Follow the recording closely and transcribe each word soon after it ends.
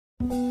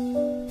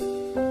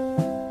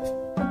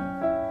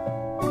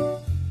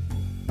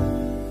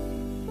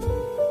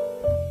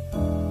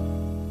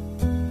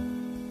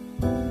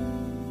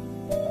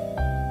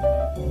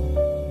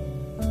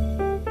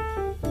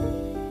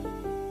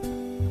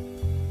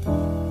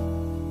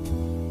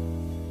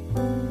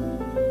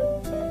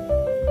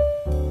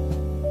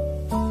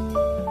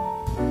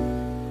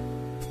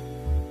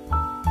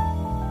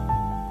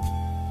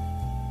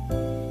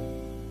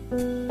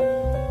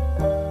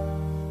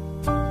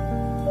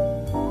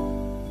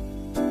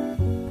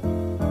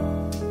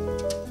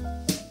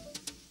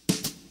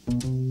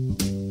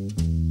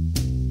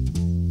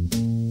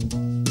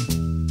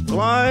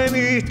Fly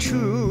me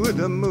to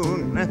the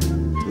moon,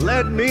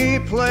 let me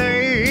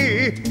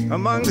play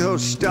among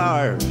those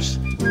stars.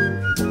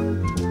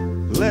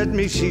 Let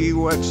me see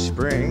what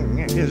spring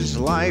is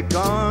like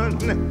on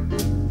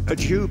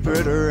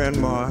Jupiter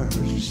and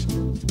Mars.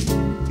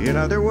 In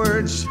other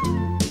words,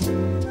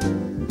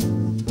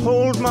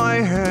 hold my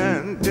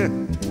hand.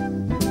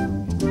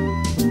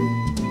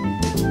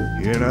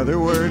 In other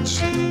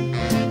words,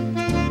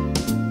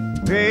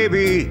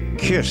 baby,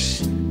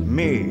 kiss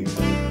me.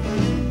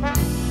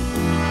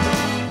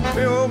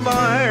 Fill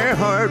my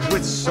heart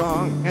with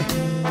song,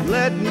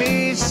 let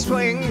me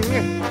swing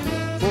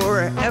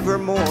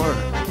forevermore.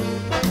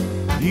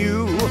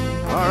 You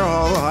are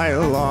all I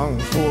long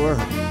for,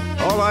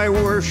 all I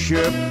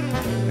worship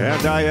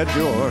and I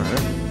adore.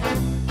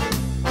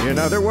 In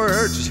other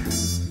words,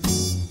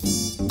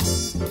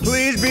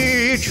 please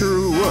be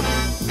true.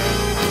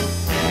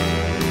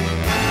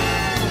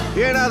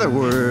 In other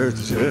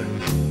words,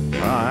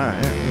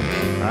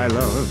 I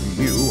love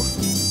you.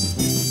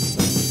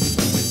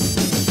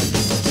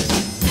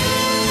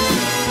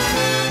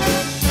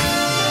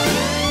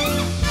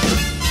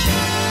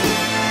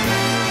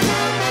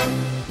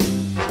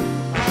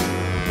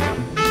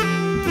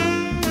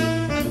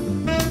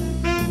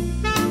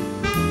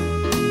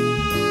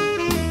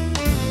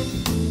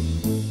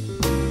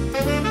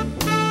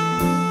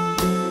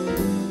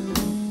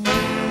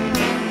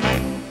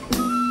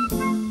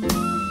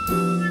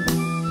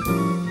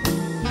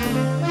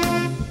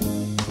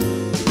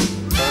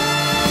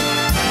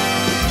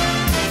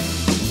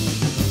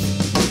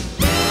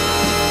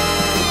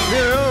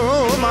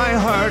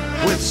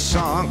 With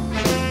song,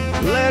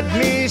 let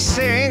me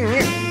sing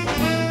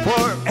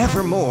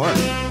forevermore.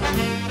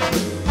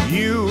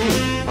 You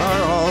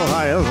are all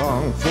I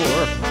long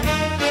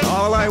for,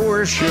 all I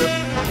worship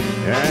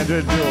and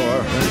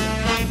adore.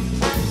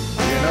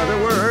 In other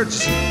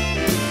words,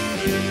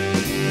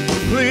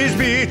 please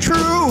be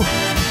true.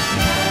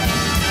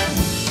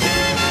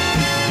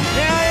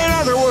 Yeah, in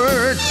other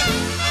words,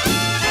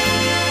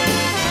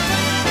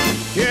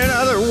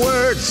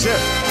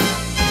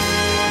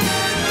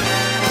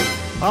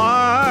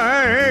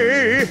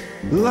 I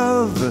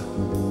love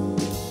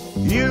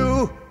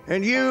you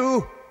and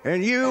you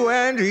and you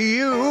and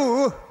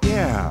you.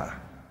 Yeah.